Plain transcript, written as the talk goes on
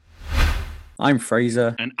I'm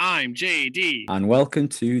Fraser. And I'm JD. And welcome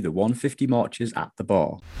to the 150 Marchers at the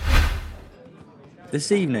Bar.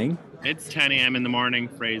 This evening... It's 10 a.m. in the morning,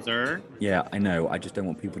 Fraser. Yeah, I know. I just don't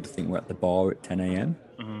want people to think we're at the bar at 10 a.m.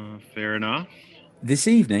 Fair enough. This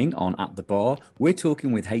evening on At the Bar, we're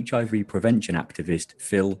talking with HIV prevention activist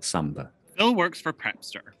Phil Samba. Phil works for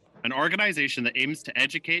PrEPster, an organisation that aims to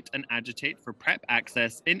educate and agitate for PrEP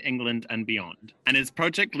access in England and beyond, and is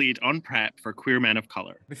project lead on PrEP for queer men of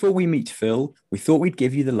colour. Before we meet Phil, we thought we'd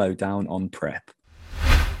give you the lowdown on PrEP.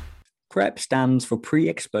 PrEP stands for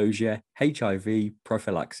Pre-Exposure HIV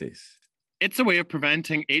Prophylaxis. It's a way of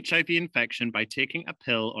preventing HIV infection by taking a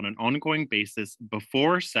pill on an ongoing basis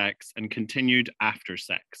before sex and continued after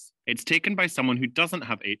sex. It's taken by someone who doesn't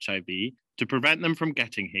have HIV to prevent them from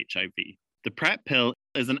getting HIV. The PrEP pill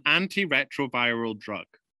is an antiretroviral drug,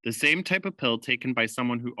 the same type of pill taken by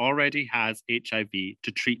someone who already has HIV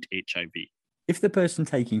to treat HIV. If the person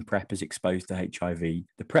taking PrEP is exposed to HIV,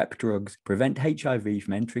 the PrEP drugs prevent HIV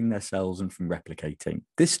from entering their cells and from replicating.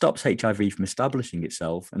 This stops HIV from establishing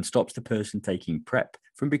itself and stops the person taking PrEP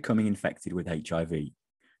from becoming infected with HIV.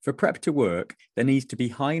 For PrEP to work, there needs to be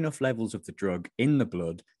high enough levels of the drug in the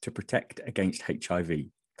blood to protect against HIV.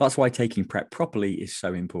 That's why taking PrEP properly is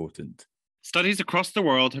so important. Studies across the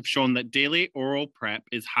world have shown that daily oral PrEP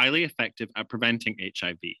is highly effective at preventing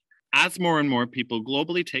HIV. As more and more people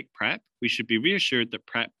globally take PrEP, we should be reassured that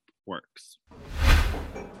PrEP works.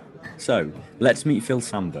 So, let's meet Phil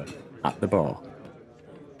Samba at the bar.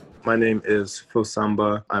 My name is Phil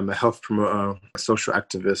Samba. I'm a health promoter, a social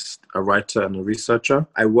activist, a writer, and a researcher.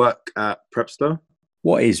 I work at PrEPster.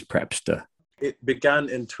 What is PrEPster? It began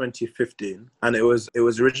in 2015, and it was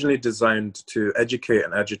originally designed to educate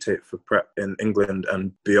and agitate for PrEP in England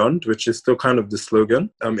and beyond, which is still kind of the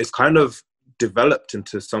slogan. It's kind of developed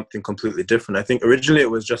into something completely different. I think originally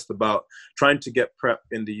it was just about trying to get PrEP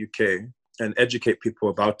in the UK and educate people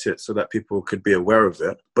about it so that people could be aware of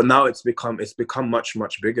it. But now it's become much,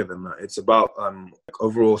 much bigger than that. It's about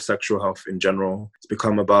overall sexual health in general. It's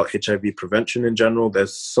become about HIV prevention in general.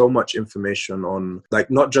 There's so much information on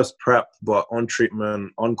not just PrEP, but on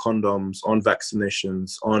treatment, on condoms, on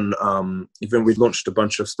vaccinations, on even we launched a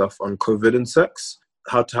bunch of stuff on COVID and sex,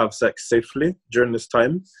 how to have sex safely during this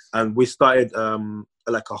time. And we started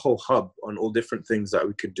a whole hub on all different things that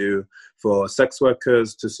we could do for sex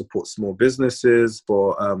workers, to support small businesses,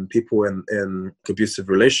 for people in abusive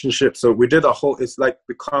relationships. So we did it's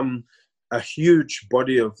become a huge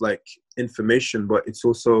body of information, but it's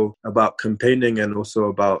also about campaigning and also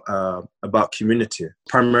about community.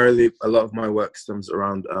 Primarily, a lot of my work stems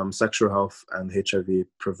around sexual health and HIV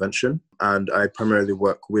prevention. And I primarily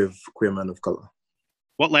work with queer men of colour.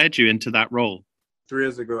 What led you into that role? 3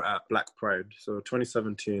 years ago at Black Pride, so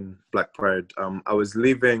 2017 Black Pride, I was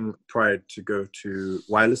leaving Pride to go to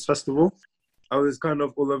Wireless Festival. I was kind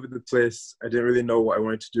of all over the place. I didn't really know what I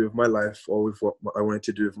wanted to do with my life or with what I wanted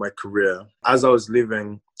to do with my career. As I was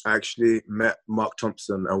leaving, I actually met Mark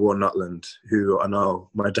Thompson and Will Nutland, who are now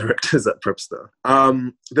my directors at PrEPster.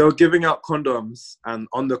 They were giving out condoms, and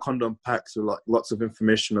on the condom packs were lots of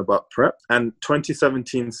information about PrEP. And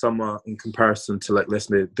 2017 summer, in comparison to let's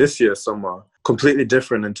say this year's summer, completely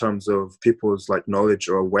different in terms of people's knowledge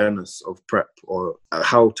or awareness of PrEP, or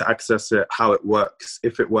how to access it, how it works,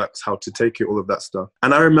 if it works, how to take it, all of that stuff.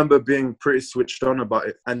 And I remember being pretty switched on about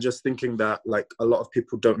it and just thinking that a lot of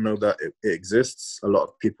people don't know that it exists. A lot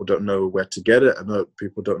of people don't know where to get it. A lot of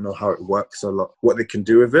people don't know how it works, what they can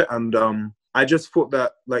do with it. And I just thought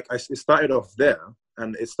that it started off there.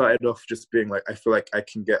 And it started off just being I feel like I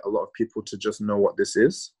can get a lot of people to just know what this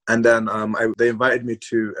is. And then they invited me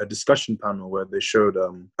to a discussion panel where they showed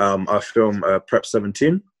our film PrEP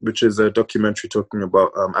 17, which is a documentary talking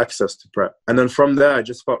about access to PrEP. And then from there, I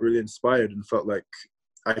just felt really inspired and felt like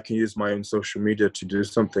I can use my own social media to do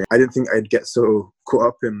something. I didn't think I'd get so caught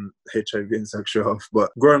up in HIV and sexual health.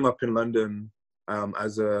 But growing up in London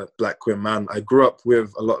as a Black queer man, I grew up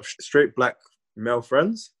with a lot of straight Black male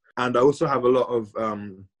friends. And I also have a lot of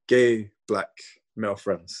gay Black male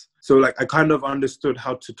friends. So I kind of understood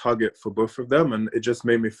how to target for both of them. And it just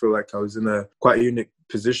made me feel like I was in a quite unique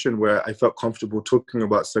position where I felt comfortable talking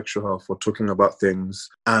about sexual health or talking about things,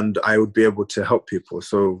 and I would be able to help people.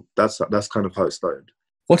 So that's kind of how it started.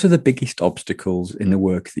 What are the biggest obstacles in the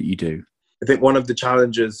work that you do? I think one of the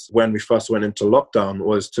challenges when we first went into lockdown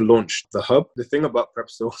was to launch the hub. The thing about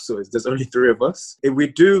PrEPster also is there's only 3 of us. If we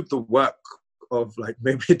do the work of like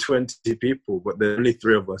maybe 20 people, but there are only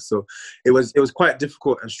 3 of us. So it was quite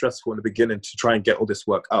difficult and stressful in the beginning to try and get all this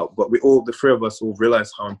work out. But the 3 of us all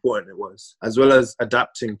realized how important it was, as well as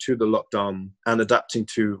adapting to the lockdown and adapting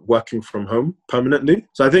to working from home permanently.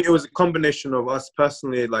 So I think it was a combination of us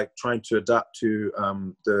personally, like trying to adapt to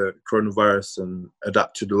the coronavirus and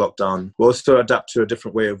adapt to the lockdown, but also adapt to a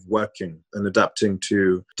different way of working and adapting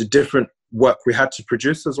to the different work we had to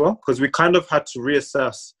produce as well, because we kind of had to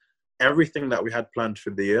reassess everything that we had planned for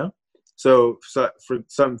the year. So for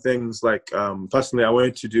some things, like personally, I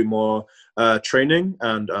wanted to do more training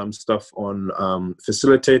and stuff on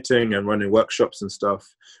facilitating and running workshops and stuff,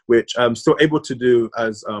 which I'm still able to do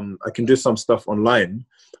as I can do some stuff online.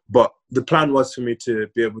 But the plan was for me to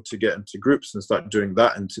be able to get into groups and start doing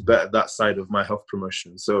that and to better that side of my health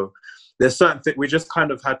promotion. So there's certain things we just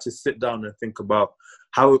kind of had to sit down and think about.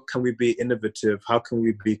 How can we be innovative? How can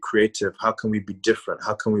we be creative? How can we be different?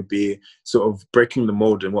 How can we be sort of breaking the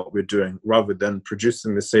mold in what we're doing rather than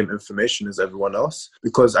producing the same information as everyone else?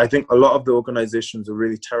 Because I think a lot of the organizations are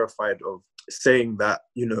really terrified of saying that,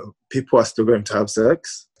 people are still going to have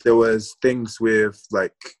sex. There was things with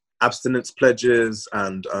like abstinence pledges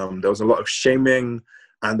and there was a lot of shaming.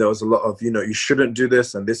 And there was a lot of, you shouldn't do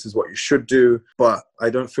this and this is what you should do. But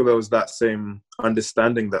I don't feel there was that same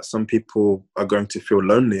understanding that some people are going to feel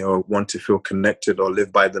lonely or want to feel connected or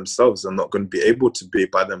live by themselves and not going to be able to be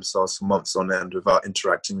by themselves for months on end without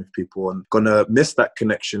interacting with people and going to miss that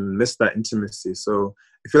connection, miss that intimacy. So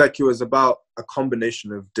I feel like it was about a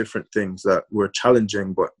combination of different things that were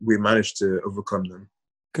challenging, but we managed to overcome them.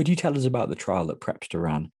 Could you tell us about the trial that PrEPster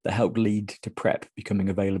ran that helped lead to PrEP becoming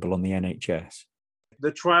available on the NHS?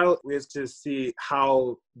 The trial was to see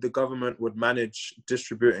how the government would manage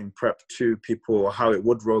distributing PrEP to people, or how it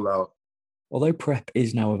would roll out. Although PrEP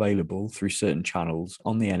is now available through certain channels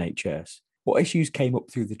on the NHS, what issues came up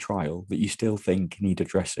through the trial that you still think need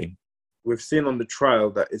addressing? We've seen on the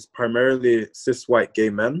trial that it's primarily cis white gay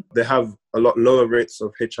men. They have a lot lower rates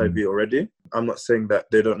of HIV already. I'm not saying that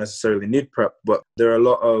they don't necessarily need PrEP, but there are a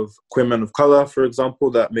lot of queer men of color, for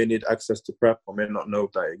example, that may need access to PrEP or may not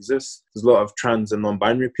know that it exists. There's a lot of trans and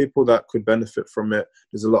non-binary people that could benefit from it.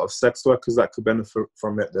 There's a lot of sex workers that could benefit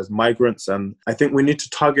from it. There's migrants. And I think we need to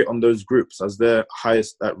target on those groups as they're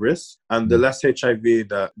highest at risk. And the less HIV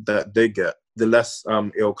that they get, the less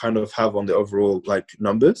it'll kind of have on the overall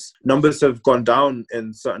numbers. Numbers have gone down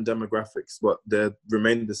in certain demographics, but they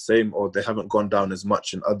remain the same or they haven't gone down as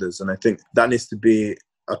much in others. And I think that needs to be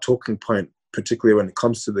a talking point, particularly when it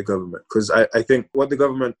comes to the government. Because I think what the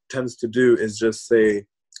government tends to do is just say,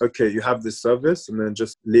 okay, you have this service, and then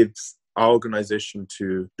just leaves our organization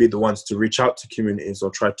to be the ones to reach out to communities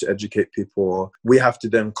or try to educate people. We have to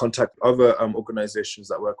then contact other organizations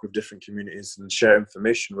that work with different communities and share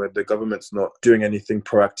information, where the government's not doing anything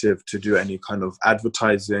proactive to do any kind of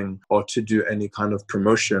advertising or to do any kind of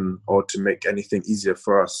promotion or to make anything easier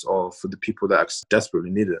for us or for the people that actually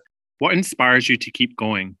desperately need it. What inspires you to keep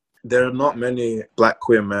going? There are not many Black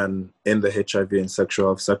queer men in the HIV and sexual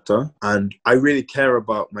health sector. And I really care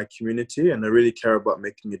about my community, and I really care about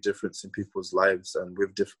making a difference in people's lives and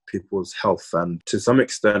with different people's health. And to some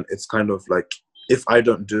extent, it's kind of like, if I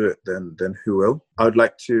don't do it, then who will? I would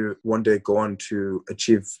like to one day go on to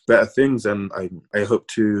achieve better things. And I hope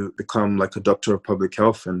to become like a doctor of public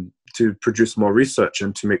health and to produce more research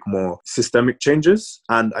and to make more systemic changes.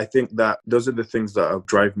 And I think that those are the things that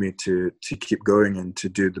drive me to keep going and to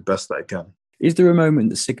do the best that I can. Is there a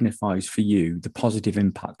moment that signifies for you the positive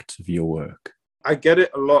impact of your work? I get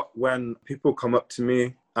it a lot when people come up to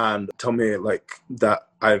me and tell me that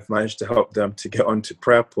I've managed to help them to get onto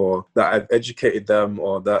PrEP, or that I've educated them,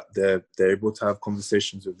 or that they're able to have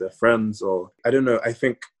conversations with their friends, or I don't know. I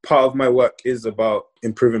think part of my work is about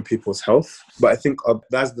improving people's health, but I think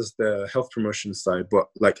that's just the health promotion side. But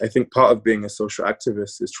I think part of being a social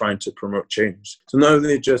activist is trying to promote change. So not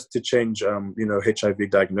only just to change, HIV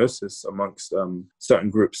diagnosis amongst certain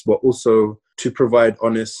groups, but also to provide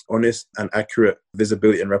honest and accurate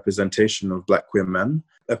visibility and representation of Black queer men.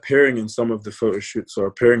 Appearing in some of the photo shoots or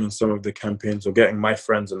appearing in some of the campaigns or getting my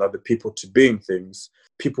friends and other people to being things,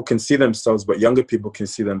 people can see themselves, but younger people can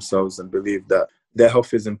see themselves and believe that their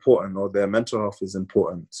health is important or their mental health is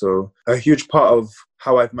important. So a huge part of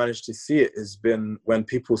how I've managed to see it has been when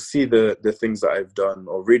people see the things that I've done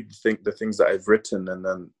or read the things that I've written and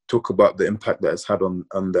then talk about the impact that it's had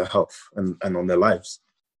on their health and on their lives.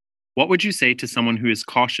 What would you say to someone who is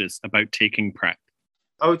cautious about taking PrEP?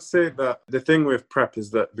 I would say that the thing with PrEP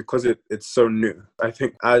is that because it's so new, I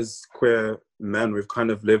think as queer men, we've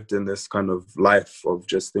kind of lived in this kind of life of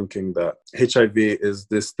just thinking that HIV is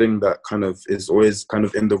this thing that kind of is always kind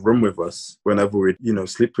of in the room with us whenever we,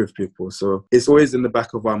 sleep with people. So it's always in the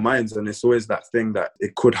back of our minds, and it's always that thing that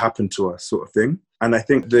it could happen to us sort of thing. And I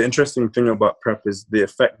think the interesting thing about PrEP is the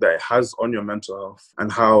effect that it has on your mental health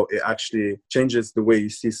and how it actually changes the way you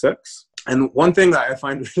see sex. And one thing that I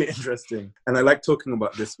find really interesting, and I like talking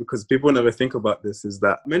about this because people never think about this, is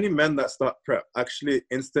that many men that start PrEP actually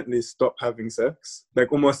instantly stop having sex,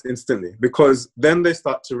 like almost instantly, because then they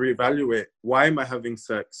start to reevaluate, why am I having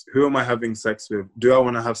sex? Who am I having sex with? Do I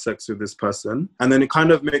want to have sex with this person? And then it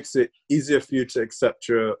kind of makes it easier for you to accept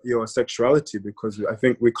your sexuality, because I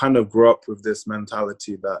think we kind of grow up with this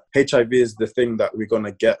mentality that HIV is the thing that we're going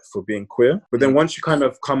to get for being queer. But then once you kind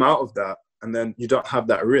of come out of that, and then you don't have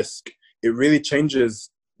that risk, it really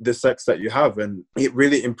changes the sex that you have, and it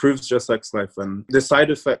really improves your sex life. And the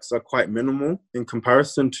side effects are quite minimal in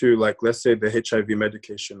comparison to, like, let's say the HIV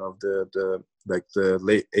medication of the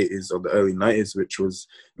late 80s or the early 90s, which was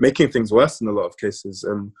making things worse in a lot of cases.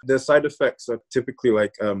 The side effects are typically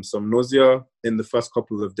like some nausea in the first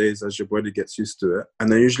couple of days as your body gets used to it.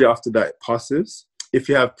 And then usually after that, it passes. If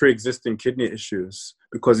you have pre-existing kidney issues,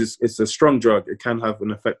 because it's a strong drug, it can have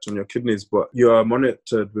an effect on your kidneys, but you are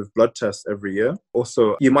monitored with blood tests every year.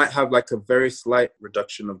 Also, you might have like a very slight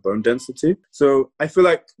reduction of bone density. So I feel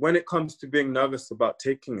like when it comes to being nervous about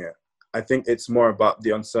taking it, I think it's more about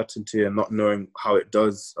the uncertainty and not knowing how it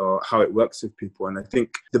does or how it works with people. And I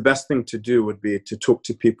think the best thing to do would be to talk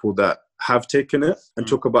to people that have taken it and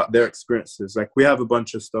talk about their experiences. Like, we have a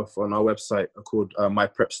bunch of stuff on our website called My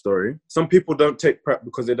PrEP Story. Some people don't take PrEP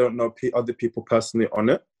because they don't know other people personally on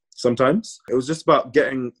it. Sometimes it was just about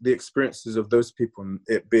getting the experiences of those people and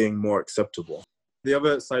it being more acceptable. The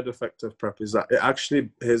other side effect of PrEP is that it actually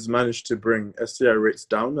has managed to bring STI rates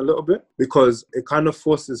down a little bit, because it kind of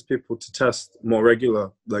forces people to test more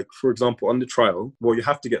regular. Like, for example, on the trial, you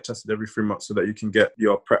have to get tested every 3 months so that you can get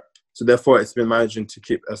your PrEP. So therefore, it's been managing to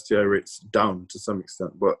keep STI rates down to some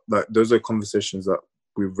extent. But like, those are conversations that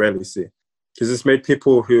we rarely see, because it's made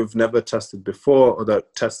people who've never tested before or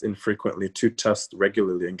that test infrequently to test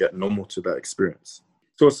regularly and get normal to that experience.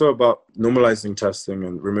 It's also about normalizing testing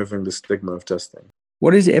and removing the stigma of testing.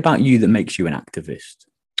 What is it about you that makes you an activist?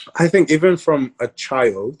 I think even from a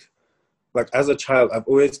child, like as a child, I've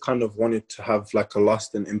always kind of wanted to have like a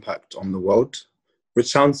lasting impact on the world,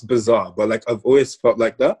 which sounds bizarre, but like I've always felt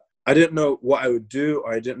like that. I didn't know what I would do,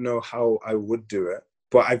 or I didn't know how I would do it.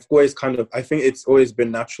 But I've always I think it's always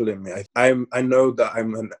been natural in me. I know that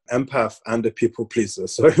I'm an empath and a people pleaser.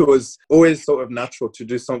 So it was always sort of natural to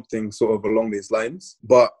do something sort of along these lines.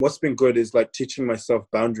 But what's been good is like teaching myself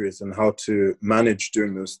boundaries and how to manage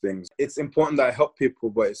doing those things. It's important that I help people,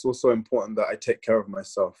 but it's also important that I take care of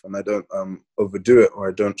myself and I don't overdo it, or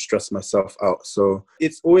I don't stress myself out. So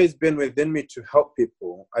it's always been within me to help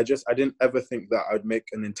people. I didn't ever think that I'd make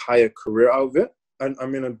an entire career out of it. I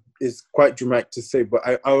mean, it's quite dramatic to say, but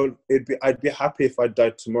I'd be happy if I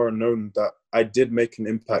died tomorrow knowing that I did make an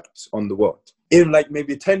impact on the world. In like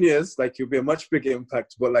maybe 10 years, like it'll be a much bigger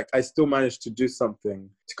impact, but like I still managed to do something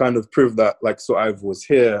to kind of prove that like, so I was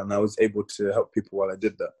here and I was able to help people while I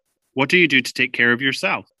did that. What do you do to take care of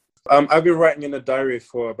yourself? I've been writing in a diary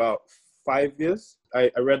for about 5 years. I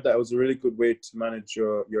read that it was a really good way to manage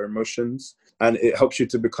your emotions, and it helps you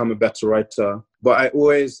to become a better writer. But I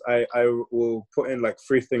will put in like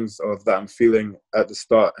 3 things of that I'm feeling at the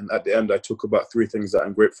start, and at the end I talk about 3 things that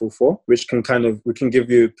I'm grateful for, which can give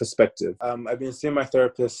you perspective. I've been seeing my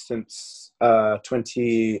therapist since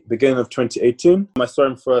beginning of 2018. I saw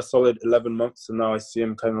him for a solid 11 months, and now I see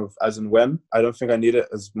him kind of as and when. I don't think I need it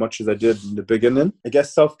as much as I did in the beginning. I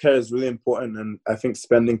guess self-care is really important, and I think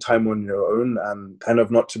spending time on your own, and kind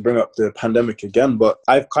of not to bring up the pandemic again, but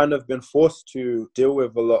I've kind of been forced to deal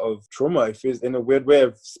with a lot of trauma. It feels, in a weird way,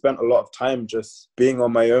 I've spent a lot of time just being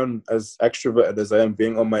on my own, as extroverted as I am,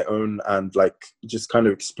 being on my own and like just kind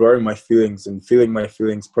of exploring my feelings and feeling my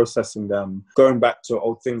feelings, processing them, going back to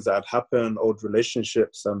old things that had happened, old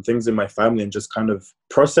relationships and things in my family, and just kind of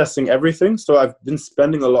processing everything. So I've been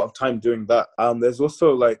spending a lot of time doing that. There's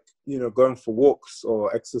also like, going for walks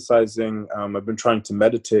or exercising. I've been trying to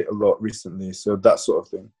meditate a lot recently. So that sort of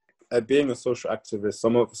thing. Being a social activist,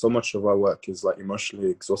 so much of our work is like emotionally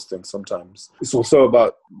exhausting sometimes. It's also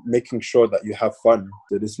about making sure that you have fun.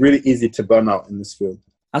 It is really easy to burn out in this field.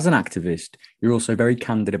 As an activist, you're also very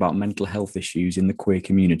candid about mental health issues in the queer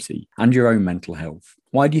community and your own mental health.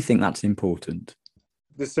 Why do you think that's important?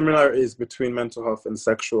 The similarities between mental health and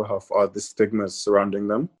sexual health are the stigmas surrounding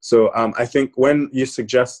them. So I think when you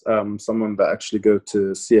suggest someone that actually go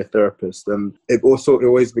to see a therapist, then it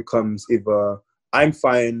always becomes either I'm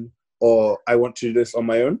fine or I want to do this on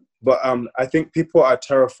my own. But I think people are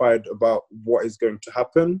terrified about what is going to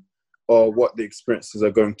happen or what the experiences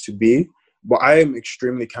are going to be. But I am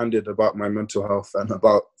extremely candid about my mental health and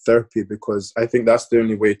about therapy, because I think that's the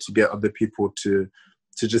only way to get other people to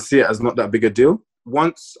just see it as not that big a deal.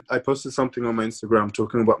 Once I posted something on my Instagram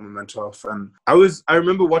talking about my mental health, and I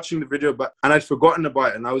remember watching the video and I'd forgotten about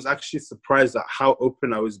it, and I was actually surprised at how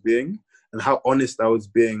open I was being and how honest I was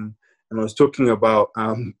being. And I was talking about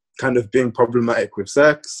kind of being problematic with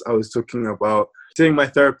sex. I was talking about seeing my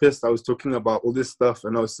therapist. I was talking about all this stuff,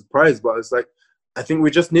 and I was surprised, but I was like, I think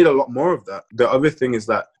we just need a lot more of that. The other thing is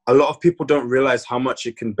that a lot of people don't realize how much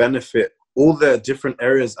it can benefit all the different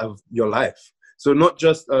areas of your life. So not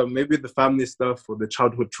just maybe the family stuff or the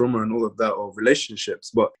childhood trauma and all of that, or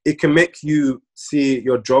relationships, but it can make you see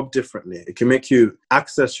your job differently. It can make you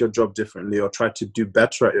access your job differently or try to do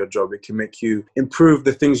better at your job. It can make you improve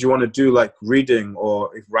the things you want to do, like reading or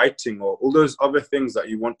writing or all those other things that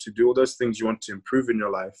you want to do, all those things you want to improve in your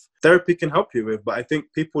life. Therapy can help you with, but I think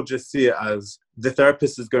people just see it as the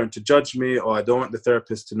therapist is going to judge me, or I don't want the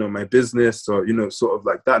therapist to know my business, or, you know, sort of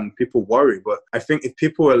like that. And people worry. But I think if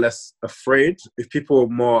people are less afraid, if people are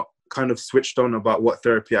more kind of switched on about what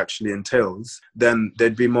therapy actually entails, then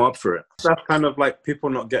they'd be more up for it. That's kind of like people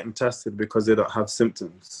not getting tested because they don't have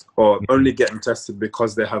symptoms, or only getting tested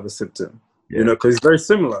because they have a symptom. Yeah. You know, because it's very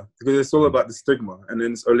similar, because it's all about the stigma. And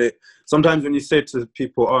then it's only sometimes when you say to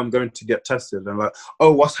people, oh, I'm going to get tested, and like,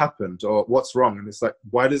 oh, what's happened or what's wrong? And it's like,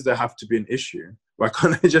 why does there have to be an issue? Why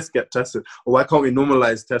can't I just get tested? Or why can't we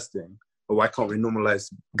normalize testing? Or why can't we normalize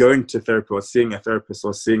going to therapy or seeing a therapist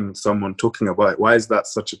or seeing someone talking about it? Why is that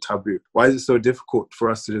such a taboo? Why is it so difficult for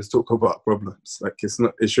us to just talk about problems? Like,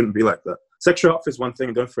 it shouldn't be like that. Sexual health is one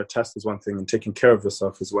thing, going for a test is one thing, and taking care of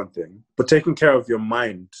yourself is one thing. But taking care of your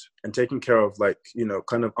mind and taking care of, like, you know,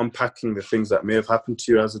 kind of unpacking the things that may have happened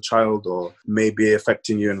to you as a child or may be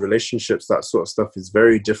affecting you in relationships, that sort of stuff is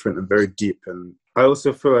very different and very deep. And I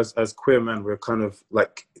also feel as queer men, we're kind of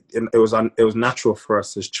like, it was natural for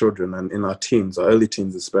us as children and in our teens, our early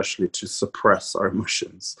teens especially, to suppress our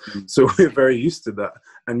emotions. So we're very used to that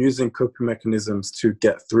and using coping mechanisms to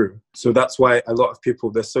get through. So that's why a lot of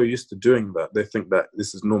people, they're so used to doing that, they think that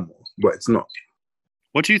this is normal, but it's not.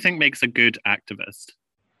 What do you think makes a good activist?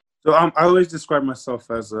 So I always describe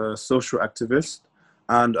myself as a social activist.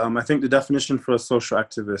 And I think the definition for a social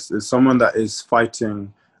activist is someone that is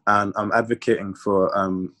fighting and advocating for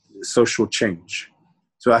social change.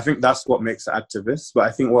 So I think that's what makes an activist. But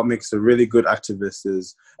I think what makes a really good activist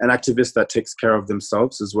is an activist that takes care of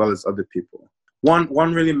themselves as well as other people.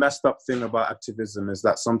 One really messed up thing about activism is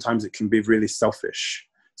that sometimes it can be really selfish.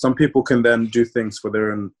 Some people can then do things for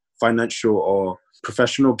their own financial or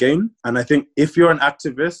professional gain. And I think if you're an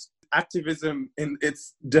activist, activism in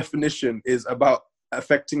its definition is about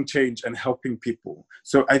affecting change and helping people.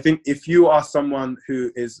 So I think if you are someone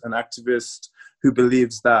who is an activist who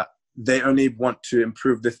believes that they only want to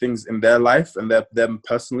improve the things in their life and them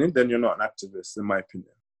personally, then you're not an activist, in my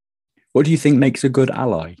opinion. What do you think makes a good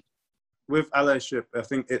ally? With allyship, I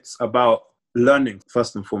think it's about learning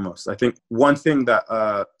first and foremost. I think one thing that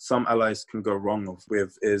some allies can go wrong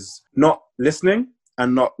with is not listening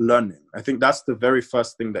and not learning. I think that's the very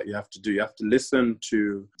first thing that you have to do. You have to listen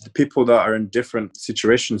to the people that are in different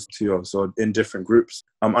situations to yours or in different groups,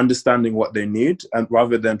 understanding what they need, and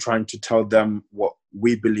rather than trying to tell them what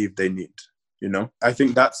we believe they need. You know, I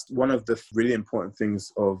think that's one of the really important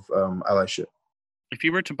things of allyship. If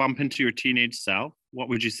you were to bump into your teenage self, what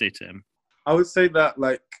would you say to him? I would say that,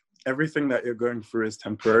 like, everything that you're going through is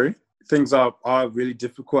temporary. Things are really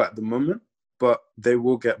difficult at the moment, but they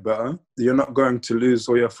will get better. You're not going to lose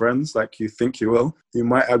all your friends like you think you will. You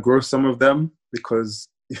might outgrow some of them because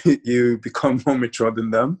you become more mature than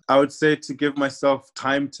them. I would say to give myself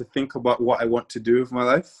time to think about what I want to do with my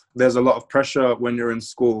life. There's a lot of pressure when you're in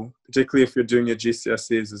school, particularly if you're doing your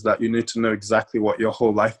GCSEs, is that you need to know exactly what your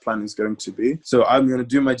whole life plan is going to be. So I'm going to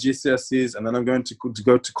do my GCSEs, and then I'm going to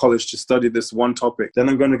go to college to study this one topic. Then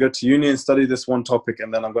I'm going to go to uni and study this one topic,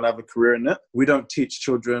 and then I'm going to have a career in it. We don't teach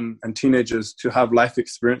children and teenagers to have life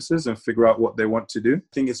experiences and figure out what they want to do.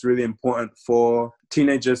 I think it's really important for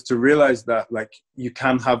teenagers to realize that, like, you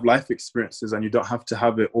can have life experiences and you don't have to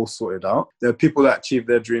have it all sorted out. There are people that achieve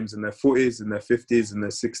their dreams in their 40s, in their 50s, in their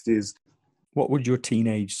 60s. What would your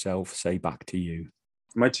teenage self say back to you?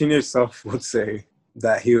 My teenage self would say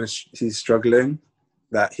that he's struggling,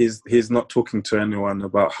 that he's not talking to anyone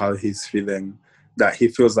about how he's feeling, that he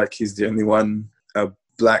feels like he's the only one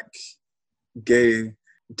black, gay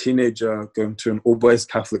teenager going to an all-boys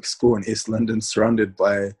Catholic school in East London, surrounded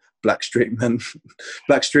by black straight men,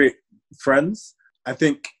 black straight friends. I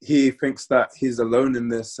think he thinks that he's alone in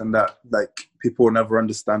this and that like people will never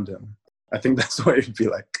understand him. I think that's what it'd be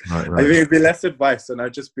like. Right. I think it'd be less advice, and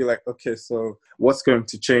I'd just be like, okay, so what's going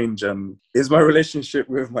to change? And is my relationship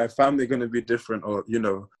with my family going to be different? Or, you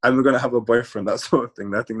know, I'm going to have a boyfriend, that sort of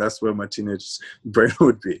thing. I think that's where my teenage brain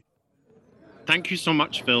would be. Thank you so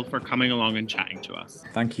much, Phil, for coming along and chatting to us.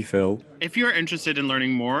 Thank you, Phil. If you're interested in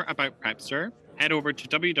learning more about PrEPster, head over to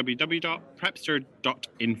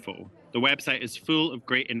www.prepster.info. The website is full of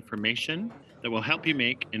great information that will help you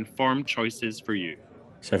make informed choices for you.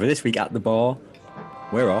 So for this week at the bar,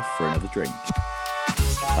 we're off for another drink.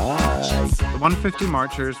 Bye. The 150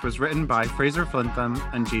 Marchers was written by Fraser Flintham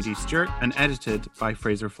and JD Stewart and edited by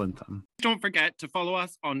Fraser Flintham. Don't forget to follow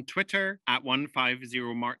us on Twitter at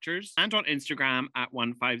 150Marchers and on Instagram at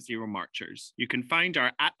 150Marchers. You can find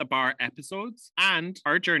our At the Bar episodes and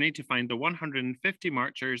our journey to find the 150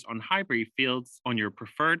 Marchers on Highbury Fields on your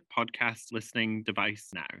preferred podcast listening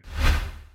device now.